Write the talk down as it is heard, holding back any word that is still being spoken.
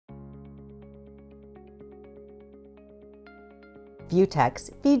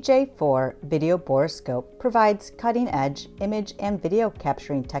ViewTech's VJ4 Video Borescope provides cutting-edge image and video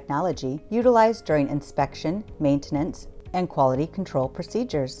capturing technology utilized during inspection, maintenance, and quality control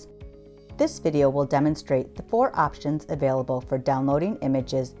procedures. This video will demonstrate the 4 options available for downloading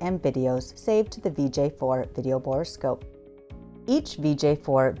images and videos saved to the VJ4 Video Borescope. Each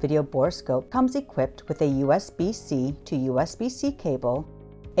VJ4 Video Borescope comes equipped with a USB-C to USB-C cable,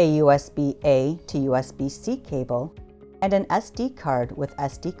 a USB-A to USB-C cable, and an SD card with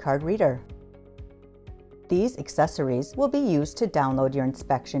SD card reader. These accessories will be used to download your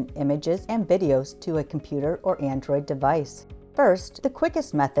inspection images and videos to a computer or Android device. First, the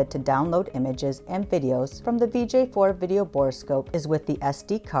quickest method to download images and videos from the VJ4 Video Borescope is with the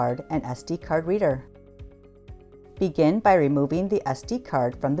SD card and SD card reader. Begin by removing the SD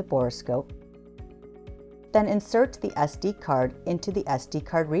card from the Borescope. Then insert the SD card into the SD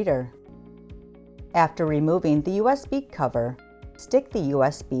card reader. After removing the USB cover, stick the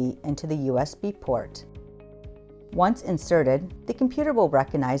USB into the USB port. Once inserted, the computer will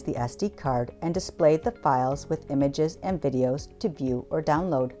recognize the SD card and display the files with images and videos to view or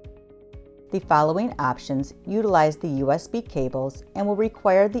download. The following options utilize the USB cables and will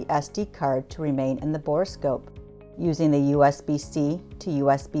require the SD card to remain in the Borescope. Using the USB-C to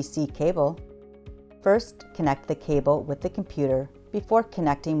USB-C cable, first connect the cable with the computer before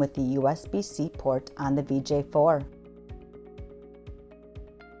connecting with the USB-C port on the VJ4.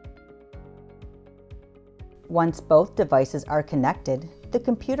 Once both devices are connected, the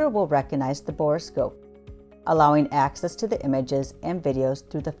computer will recognize the Borescope, allowing access to the images and videos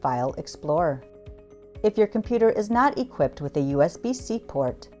through the File Explorer. If your computer is not equipped with a USB-C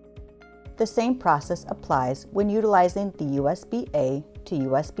port, the same process applies when utilizing the USB-A to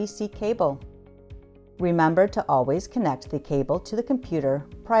USB-C cable. Remember to always connect the cable to the computer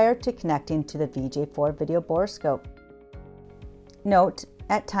prior to connecting to the VJ4 Video Borescope. Note,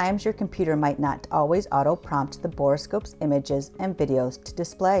 at times your computer might not always auto-prompt the Borescope's images and videos to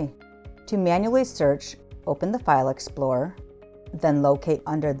display. To manually search, open the File Explorer, then locate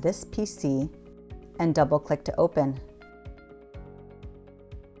under this PC and double-click to open.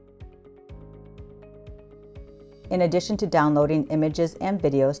 In addition to downloading images and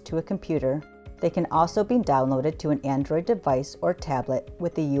videos to a computer, they can also be downloaded to an Android device or tablet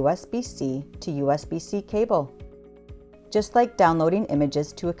with a USB-C to USB-C cable. Just like downloading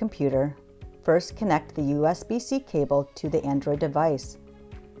images to a computer, first connect the USB-C cable to the Android device,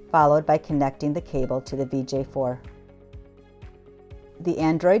 followed by connecting the cable to the VJ4. The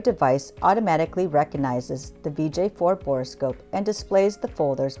Android device automatically recognizes the VJ4 Borescope and displays the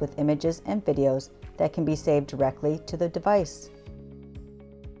folders with images and videos that can be saved directly to the device.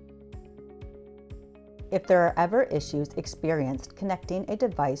 If there are ever issues experienced connecting a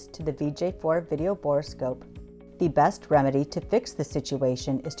device to the VJ4 Video Borescope, the best remedy to fix the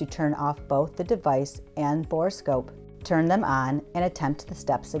situation is to turn off both the device and Borescope, turn them on, and attempt the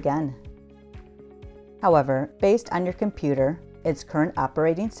steps again. However, based on your computer, its current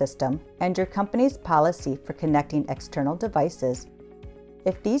operating system, and your company's policy for connecting external devices,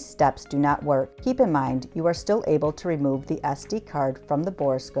 if these steps do not work, keep in mind you are still able to remove the SD card from the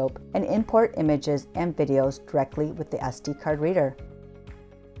Borescope and import images and videos directly with the SD card reader.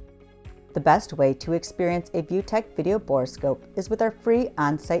 The best way to experience a ViewTech Video Borescope is with our free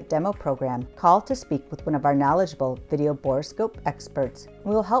on-site demo program. Call to speak with one of our knowledgeable Video Borescope experts, and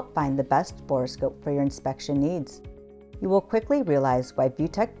we will help find the best Borescope for your inspection needs. You will quickly realize why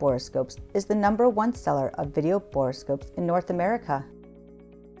ViewTech Borescopes is the #1 seller of video Borescopes in North America.